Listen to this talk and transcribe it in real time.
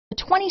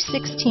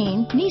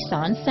2016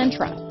 Nissan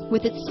Sentra.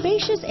 With its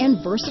spacious and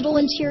versatile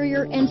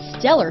interior and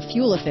stellar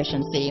fuel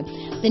efficiency,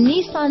 the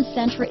Nissan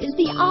Sentra is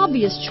the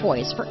obvious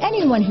choice for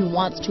anyone who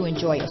wants to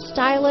enjoy a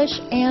stylish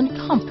and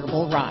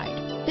comfortable ride.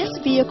 This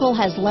vehicle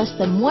has less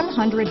than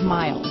 100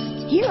 miles.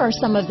 Here are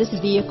some of this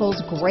vehicle's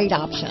great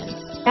options: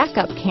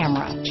 backup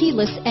camera,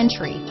 keyless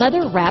entry,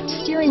 leather-wrapped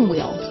steering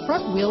wheel,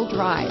 front-wheel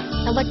drive,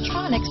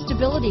 electronic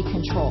stability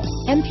control,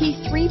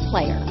 MP3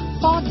 player,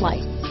 fog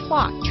lights,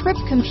 clock, trip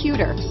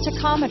computer,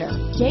 tachometer,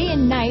 day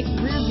and night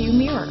rear view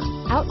mirror,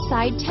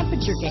 outside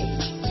temperature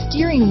gauge,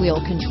 steering wheel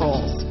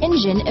controls,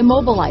 engine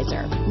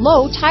immobilizer,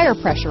 low tire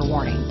pressure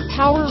warning,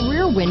 power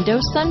rear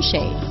window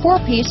sunshade,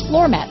 4-piece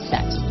floor mat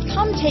set.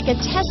 Come take a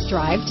test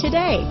drive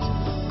today.